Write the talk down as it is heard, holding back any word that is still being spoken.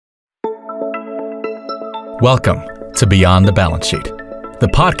Welcome to Beyond the Balance Sheet, the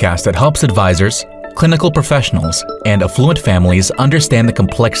podcast that helps advisors, clinical professionals, and affluent families understand the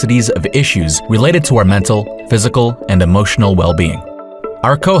complexities of issues related to our mental, physical, and emotional well-being.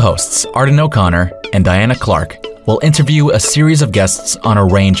 Our co-hosts, Arden O'Connor and Diana Clark, will interview a series of guests on a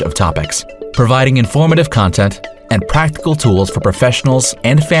range of topics, providing informative content and practical tools for professionals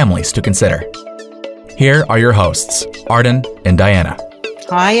and families to consider. Here are your hosts, Arden and Diana.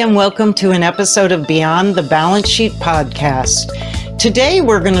 Hi, and welcome to an episode of Beyond the Balance Sheet podcast. Today,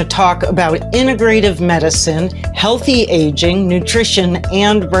 we're going to talk about integrative medicine, healthy aging, nutrition,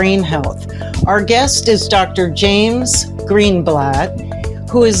 and brain health. Our guest is Dr. James Greenblatt,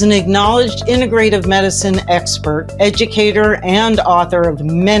 who is an acknowledged integrative medicine expert, educator, and author of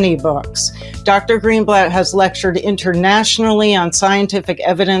many books. Dr. Greenblatt has lectured internationally on scientific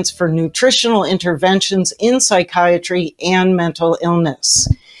evidence for nutritional interventions in psychiatry and mental illness.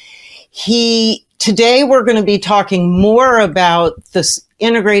 Today we're going to be talking more about this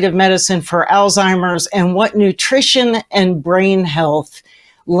integrative medicine for Alzheimer's and what nutrition and brain health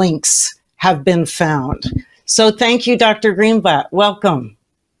links have been found. So thank you, Dr. Greenblatt. Welcome.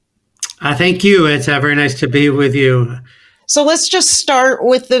 Thank you. It's very nice to be with you. So let's just start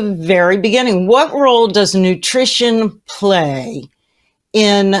with the very beginning. What role does nutrition play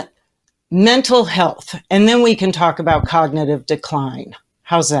in mental health? And then we can talk about cognitive decline.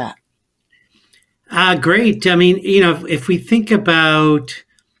 How's that? Great. I mean, if we think about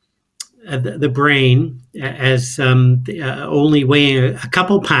the brain as only weighing a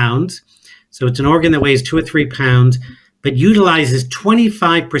couple pounds, so it's an organ that weighs 2 or 3 pounds, but utilizes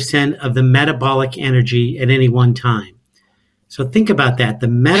 25% of the metabolic energy at any one time. So think about that, the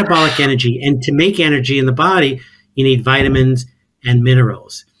metabolic energy. And to make energy in the body, you need vitamins and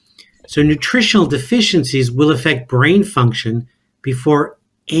minerals. So nutritional deficiencies will affect brain function before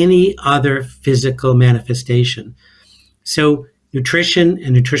any other physical manifestation. So nutrition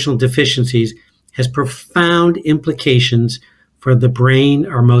and nutritional deficiencies has profound implications for the brain,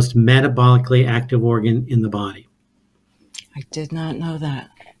 our most metabolically active organ in the body. I did not know that.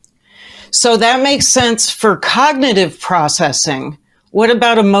 So that makes sense for cognitive processing. What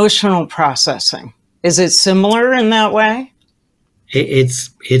about emotional processing? Is it similar in that way? It's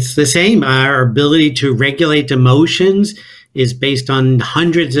the same. Our ability to regulate emotions is based on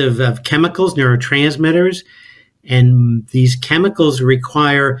hundreds of chemicals, neurotransmitters, and these chemicals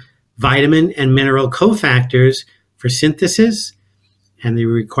require vitamin and mineral cofactors for synthesis, and they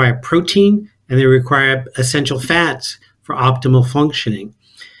require protein, and they require essential fats for optimal functioning.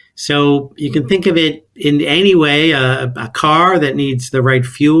 So you can think of it in any way, a car that needs the right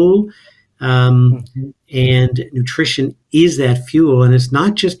fuel, and nutrition is that fuel. And it's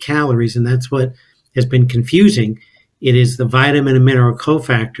not just calories, and that's what has been confusing. It is the vitamin and mineral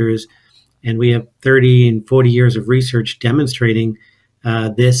cofactors, and we have 30 and 40 years of research demonstrating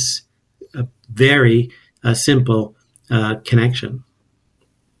this very simple connection.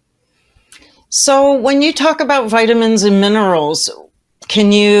 So when you talk about vitamins and minerals,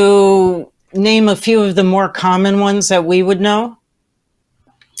 can you name a few of the more common ones that we would know?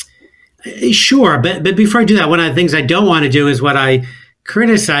 Sure, but before I do that, one of the things I don't want to do is what I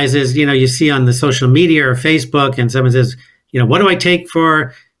criticize is, you see on the social media or Facebook, and someone says, what do I take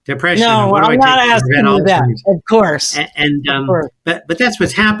for depression? No, what do I'm not asking you that, of course. Of course. But that's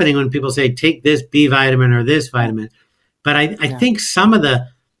what's happening when people say, take this B vitamin or this vitamin. But I think some of the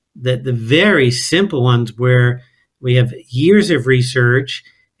very simple ones where we have years of research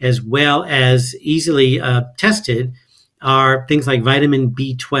as well as easily tested are things like vitamin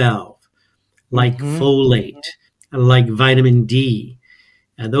B12, like folate, like vitamin D.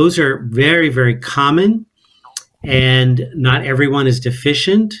 Those are very, very common, and not everyone is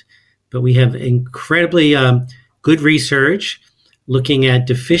deficient, but we have incredibly good research looking at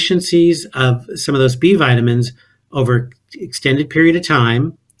deficiencies of some of those B vitamins over extended period of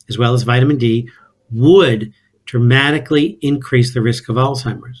time, as well as vitamin D, would dramatically increase the risk of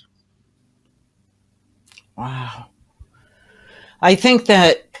Alzheimer's. Wow. I think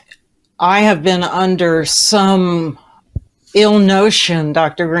that I have been under some ill notion,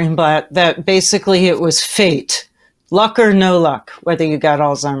 Dr. Greenblatt, that basically it was fate, luck or no luck, whether you got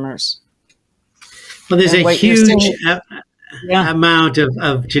Alzheimer's. Well, there's a huge amount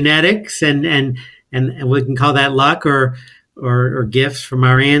of genetics, and we can call that luck or gifts from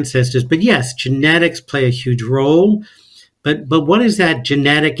our ancestors. But yes, genetics play a huge role. But what is that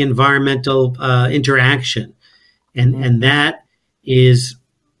genetic environmental interaction? And that is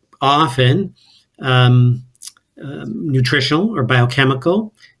often nutritional or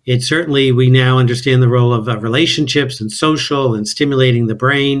biochemical. It certainly, we now understand the role of relationships and social and stimulating the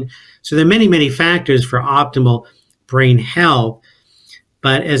brain. So there are many, many factors for optimal brain health.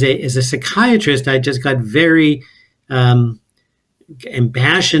 But as a psychiatrist, I just got very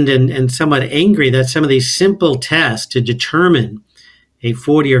impassioned and somewhat angry that some of these simple tests to determine a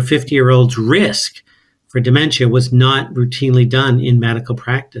 40 or 50-year-old's risk for dementia was not routinely done in medical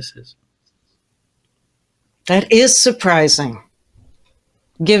practices. That is surprising,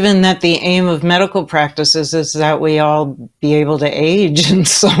 given that the aim of medical practices is that we all be able to age in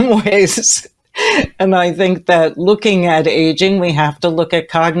some ways. And I think that looking at aging, we have to look at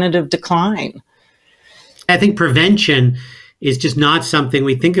cognitive decline. I think prevention is just not something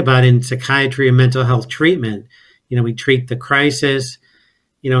we think about in psychiatry and mental health treatment. We treat the crisis.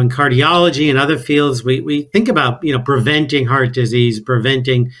 In cardiology and other fields, we think about, preventing heart disease,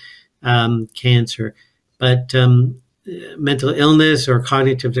 preventing cancer. But mental illness or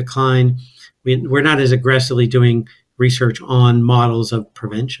cognitive decline, we're not as aggressively doing research on models of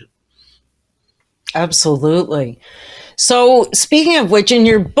prevention. Absolutely. So speaking of which, in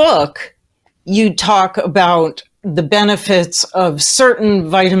your book, you talk about the benefits of certain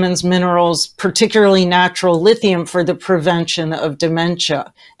vitamins, minerals, particularly natural lithium, for the prevention of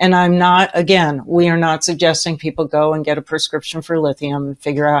dementia. And we are not suggesting people go and get a prescription for lithium and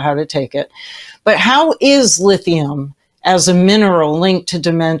figure out how to take it. But how is lithium as a mineral linked to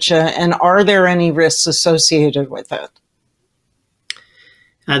dementia, and are there any risks associated with it?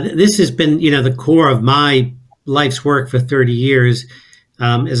 This has been, the core of my life's work for 30 years.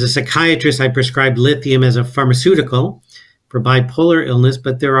 As a psychiatrist, I prescribed lithium as a pharmaceutical for bipolar illness,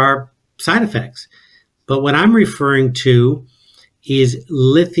 but there are side effects. But what I'm referring to is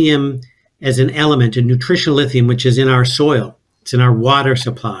lithium as an element, a nutritional lithium, which is in our soil. It's in our water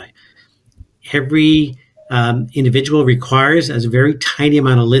supply. Every individual requires a very tiny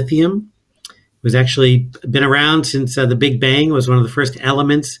amount of lithium. It was actually been around since the Big Bang. It was one of the first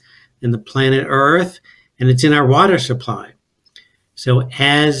elements in the planet Earth, and it's in our water supply. So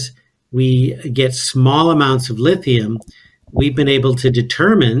as we get small amounts of lithium, we've been able to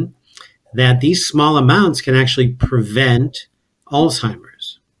determine that these small amounts can actually prevent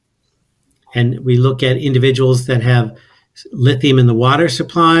Alzheimer's. And we look at individuals that have lithium in the water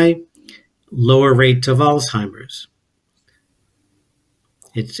supply, lower rates of Alzheimer's.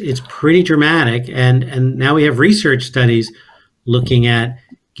 It's pretty dramatic. And now we have research studies looking at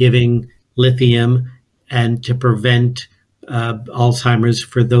giving lithium and to prevent Alzheimer's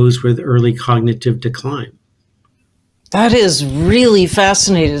for those with early cognitive decline. That is really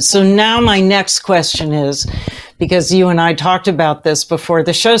fascinating. So now my next question is, because you and I talked about this before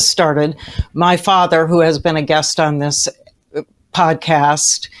the show started, my father, who has been a guest on this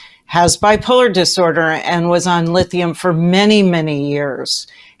podcast, has bipolar disorder and was on lithium for many, many years.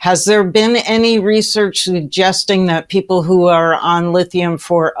 Has there been any research suggesting that people who are on lithium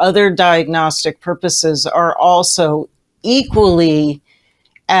for other diagnostic purposes are also equally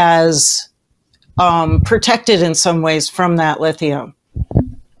as protected in some ways from that lithium?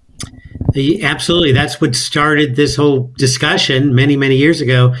 Absolutely. That's what started this whole discussion many, many years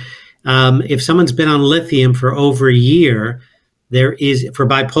ago. If someone's been on lithium for over a year, there is, for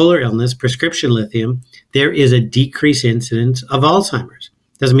bipolar illness, prescription lithium, there is a decreased incidence of Alzheimer's.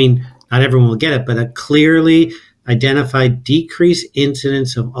 Doesn't mean not everyone will get it, but a clearly identified decreased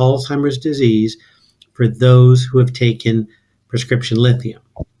incidence of Alzheimer's disease for those who have taken prescription lithium.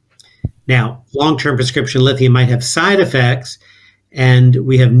 Now, long-term prescription lithium might have side effects, and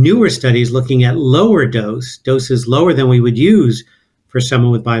we have newer studies looking at lower doses lower than we would use for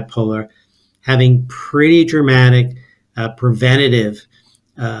someone with bipolar, having pretty dramatic preventative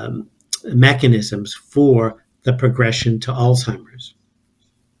mechanisms for the progression to Alzheimer's.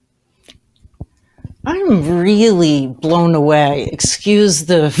 I'm really blown away. Excuse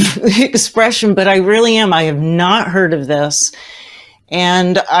the expression, but I really am. I have not heard of this.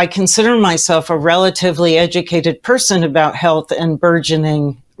 And I consider myself a relatively educated person about health and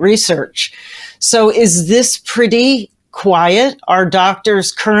burgeoning research. So is this pretty quiet? Are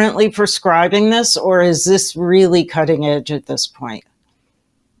doctors currently prescribing this, or is this really cutting edge at this point?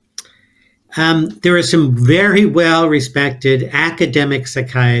 There are some very well-respected academic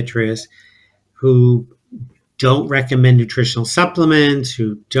psychiatrists who don't recommend nutritional supplements,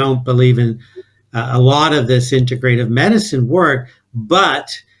 who don't believe in a lot of this integrative medicine work, but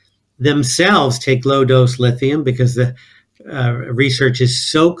themselves take low-dose lithium because the research is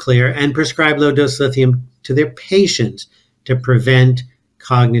so clear, and prescribe low-dose lithium to their patients to prevent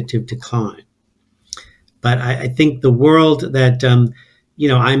cognitive decline. But I think the world that,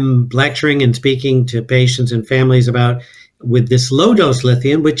 I'm lecturing and speaking to patients and families about with this low dose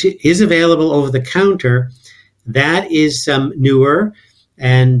lithium, which is available over the counter. That is newer,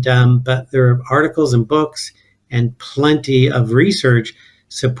 and but there are articles and books and plenty of research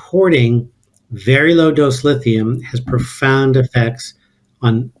supporting very low dose lithium has profound effects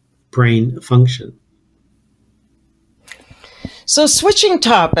on brain function. So switching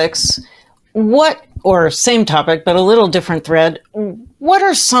topics, or same topic, but a little different thread, what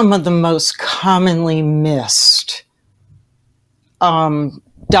are some of the most commonly missed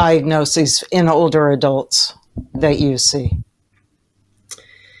diagnoses in older adults that you see?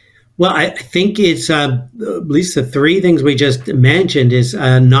 Well, I think it's at least the three things we just mentioned is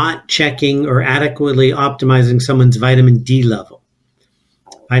not checking or adequately optimizing someone's vitamin D level.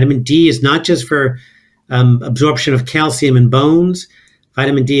 Vitamin D is not just for absorption of calcium in bones.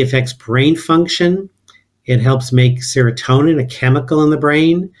 Vitamin D affects brain function. It helps make serotonin, a chemical in the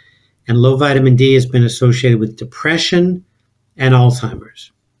brain. And low vitamin D has been associated with depression and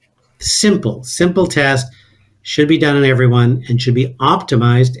Alzheimer's. Simple test, should be done on everyone and should be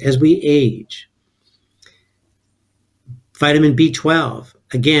optimized as we age. Vitamin B12,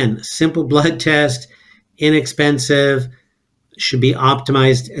 again, simple blood test, inexpensive, should be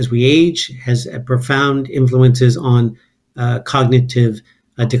optimized as we age, has profound influences on cognitive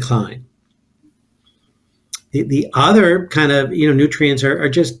decline. The other kind of nutrients are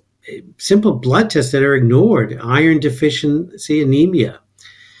just simple blood tests that are ignored. Iron deficiency anemia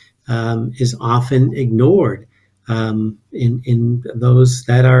is often ignored in those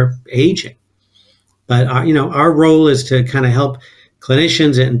that are aging. But our role is to kind of help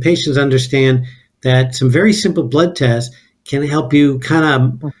clinicians and patients understand that some very simple blood tests can help you kind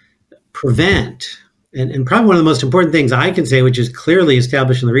of prevent. And probably one of the most important things I can say, which is clearly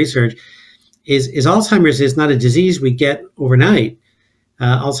established in the research, is Alzheimer's is not a disease we get overnight.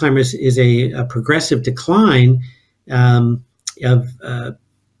 Alzheimer's is a progressive decline of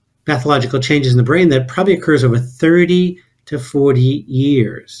pathological changes in the brain that probably occurs over 30 to 40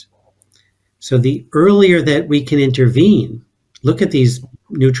 years. So the earlier that we can intervene, look at these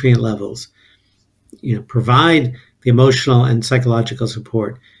nutrient levels, provide the emotional and psychological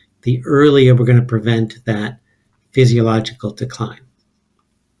support, the earlier we're going to prevent that physiological decline.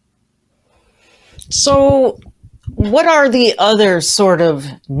 So what are the other sort of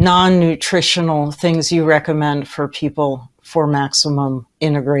non-nutritional things you recommend for people for maximum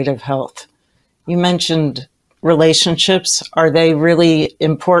integrative health? You mentioned relationships. Are they really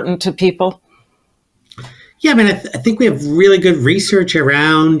important to people? Yeah, I mean, I think we have really good research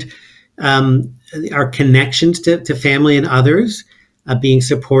around our connections to family and others, being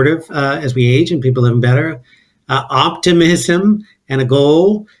supportive as we age and people living better. Optimism and a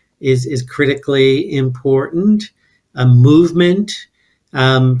goal is critically important. Movement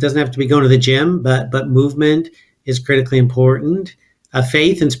doesn't have to be going to the gym, but movement is critically important.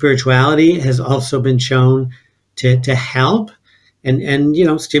 Faith and spirituality has also been shown to help,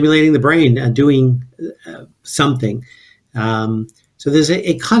 and stimulating the brain, doing something. So there's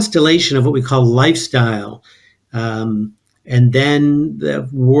a constellation of what we call lifestyle, and then the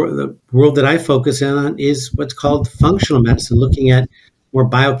world that I focus in on is what's called functional medicine, looking at more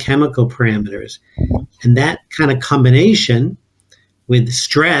biochemical parameters, and that kind of combination with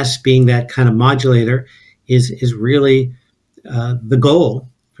stress being that kind of modulator is really the goal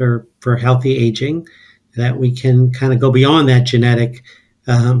for healthy aging, that we can kind of go beyond that genetic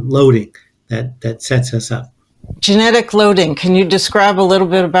loading that sets us up. Genetic loading. Can you describe a little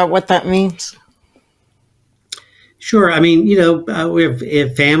bit about what that means? Sure. I mean, we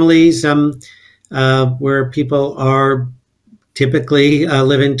have families where people are typically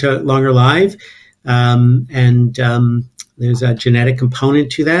living to longer life, and there's a genetic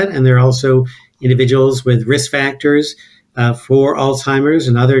component to that. And there are also individuals with risk factors for Alzheimer's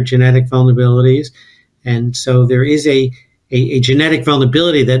and other genetic vulnerabilities. And so there is a genetic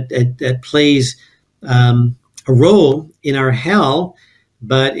vulnerability that plays a role in our health,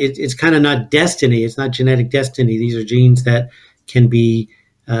 but it's kind of not destiny. It's not genetic destiny. These are genes that can be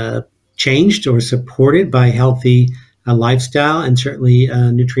changed or supported by healthy lifestyle and certainly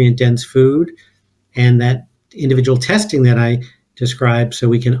nutrient-dense food, and that individual testing that I described so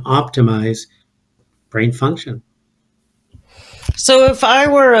we can optimize brain function. So if I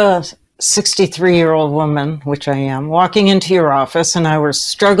were a 63-year-old woman, which I am, walking into your office and I was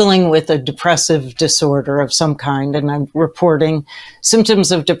struggling with a depressive disorder of some kind, and I'm reporting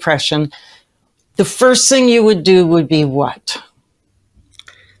symptoms of depression, the first thing you would do would be what?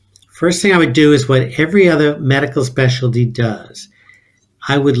 First thing I would do is what every other medical specialty does.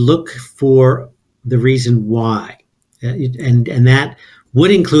 I would look for the reason why. And that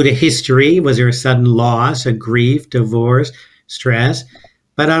would include a history. Was there a sudden loss, a grief, divorce, stress?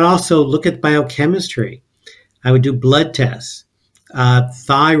 But I'd also look at biochemistry. I would do blood tests,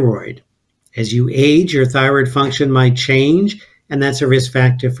 thyroid. As you age, your thyroid function might change, and that's a risk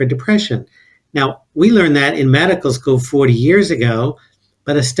factor for depression. Now, we learned that in medical school 40 years ago,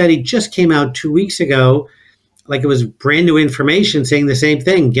 but a study just came out 2 weeks ago, like it was brand new information saying the same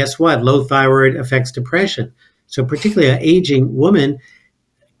thing. Guess what? Low thyroid affects depression. So particularly an aging woman,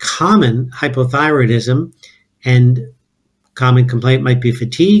 common hypothyroidism, and common complaint might be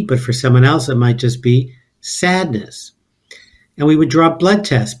fatigue, but for someone else, it might just be sadness. And we would draw blood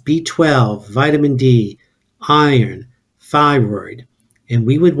tests, B12, vitamin D, iron, thyroid, and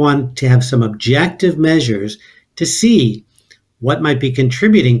we would want to have some objective measures to see what might be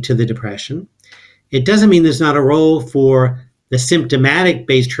contributing to the depression. It doesn't mean there's not a role for the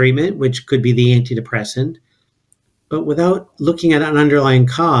symptomatic-based treatment, which could be the antidepressant, but without looking at an underlying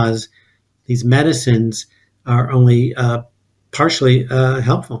cause, these medicines are only partially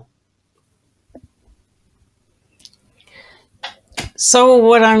helpful. So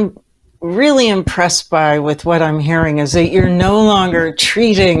what I'm really impressed by with what I'm hearing is that you're no longer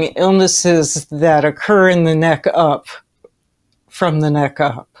treating illnesses that occur in the neck up from the neck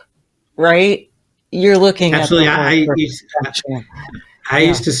up, right? You're looking Absolutely. at I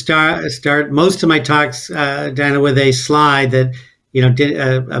used to start most of my talks, Diana, with a slide that did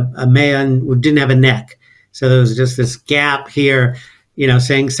a man who didn't have a neck, so there was just this gap here,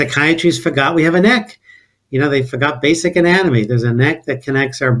 saying psychiatrists forgot we have a neck. They forgot basic anatomy. There's a neck that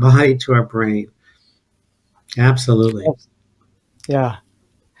connects our body to our brain. Absolutely. Yeah.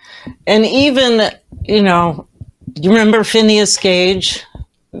 And even, you remember Phineas Gage,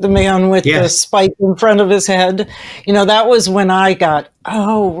 the man with the spike in front of his head? That was when I got,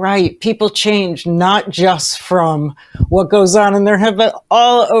 oh, right, people change not just from what goes on in their head, but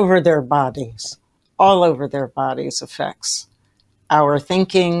all over their bodies. All over their bodies affects our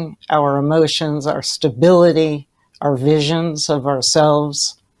thinking, our emotions, our stability, our visions of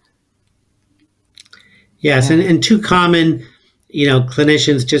ourselves. Yes, and too common,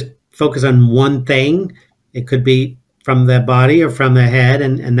 clinicians just focus on one thing. It could be from the body or from the head,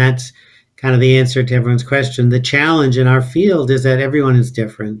 and that's kind of the answer to everyone's question. The challenge in our field is that everyone is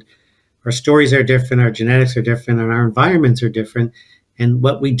different. Our stories are different, our genetics are different, and our environments are different. And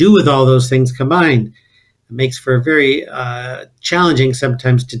what we do with all those things combined makes for a very challenging,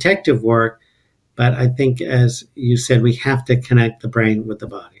 sometimes detective work. But I think, as you said, we have to connect the brain with the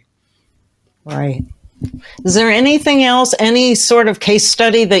body. Right. Is there anything else, any sort of case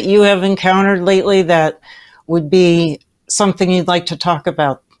study that you have encountered lately that would be something you'd like to talk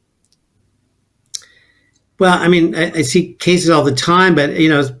about? Well, I see cases all the time, but,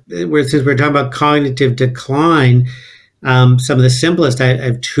 since we're talking about cognitive decline, some of the simplest, I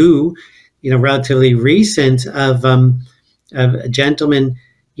have two, relatively recent of a gentleman,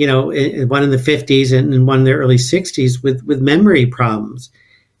 one in the 50s and one in the early 60s with memory problems.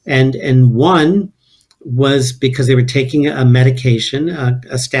 And one was because they were taking a medication,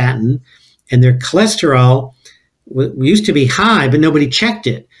 a statin, and their cholesterol used to be high, but nobody checked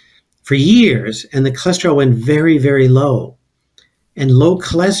it for years. And the cholesterol went very, very low. And low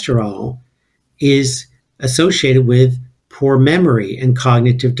cholesterol is associated with poor memory and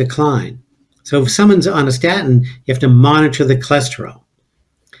cognitive decline. So if someone's on a statin, you have to monitor the cholesterol.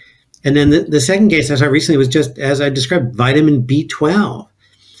 And then the second case I saw recently was just, as I described, vitamin B12.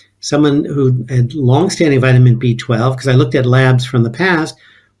 Someone who had longstanding vitamin B12, because I looked at labs from the past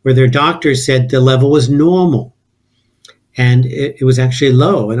where their doctors said the level was normal. And it was actually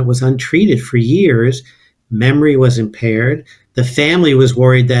low, and it was untreated for years. Memory was impaired. The family was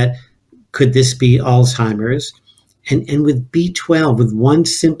worried that could this be Alzheimer's? And with B12, with one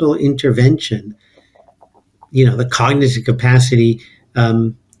simple intervention, the cognitive capacity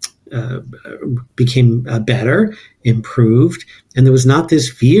became better, improved, and there was not this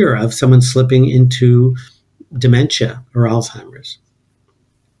fear of someone slipping into dementia or Alzheimer's.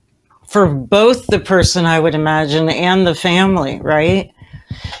 For both the person, I would imagine, and the family, right?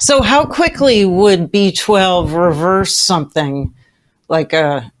 So how quickly would B12 reverse something like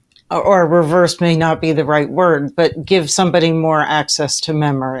or reverse may not be the right word, but give somebody more access to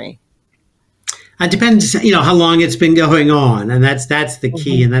memory? It depends, how long it's been going on. And that's the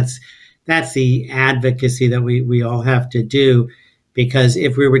key. And that's the advocacy that we all have to do. Because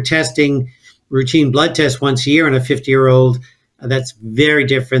if we were testing routine blood tests once a year on a 50-year-old, that's very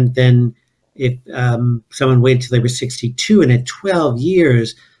different than if someone waited till they were 62 and had 12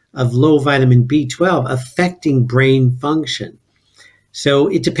 years of low vitamin B12 affecting brain function. So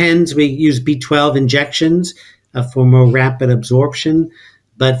it depends. We use B12 injections for more rapid absorption.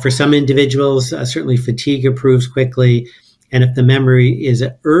 But for some individuals, certainly fatigue improves quickly. And if the memory is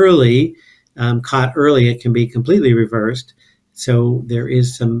early, caught early, it can be completely reversed. So there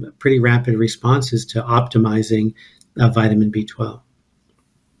is some pretty rapid responses to optimizing vitamin B12.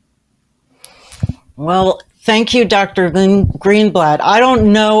 Well, thank you, Dr. Greenblatt. I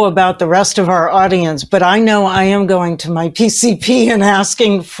don't know about the rest of our audience, but I know I am going to my PCP and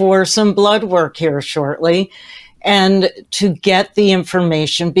asking for some blood work here shortly, and to get the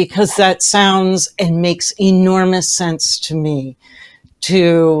information, because that sounds and makes enormous sense to me,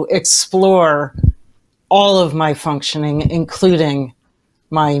 to explore all of my functioning, including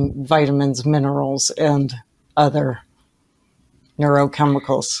my vitamins, minerals, and other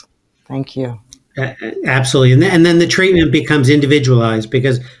neurochemicals. Thank you. Absolutely. And then the treatment becomes individualized,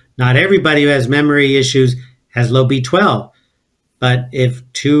 because not everybody who has memory issues has low B12. But if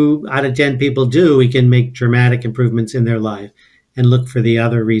 2 out of 10 people do, we can make dramatic improvements in their life and look for the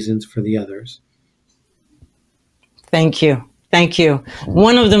other reasons for the others. Thank you. Thank you.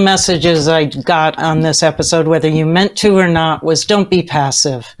 One of the messages I got on this episode, whether you meant to or not, was don't be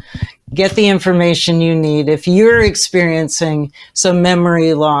passive. Get the information you need. If you're experiencing some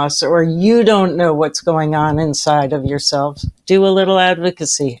memory loss or you don't know what's going on inside of yourself, do a little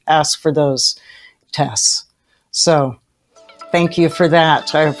advocacy. Ask for those tests. So thank you for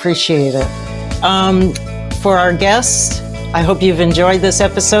that. I appreciate it. For our guests, I hope you've enjoyed this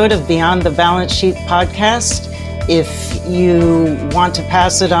episode of Beyond the Balance Sheet podcast. If you want to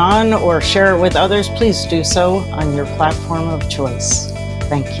pass it on or share it with others, please do so on your platform of choice.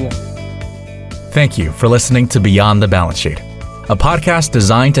 Thank you. Thank you for listening to Beyond the Balance Sheet, a podcast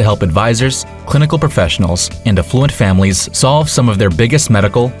designed to help advisors, clinical professionals, and affluent families solve some of their biggest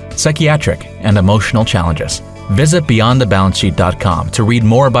medical, psychiatric, and emotional challenges. Visit beyondthebalancesheet.com to read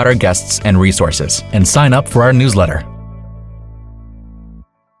more about our guests and resources, and sign up for our newsletter.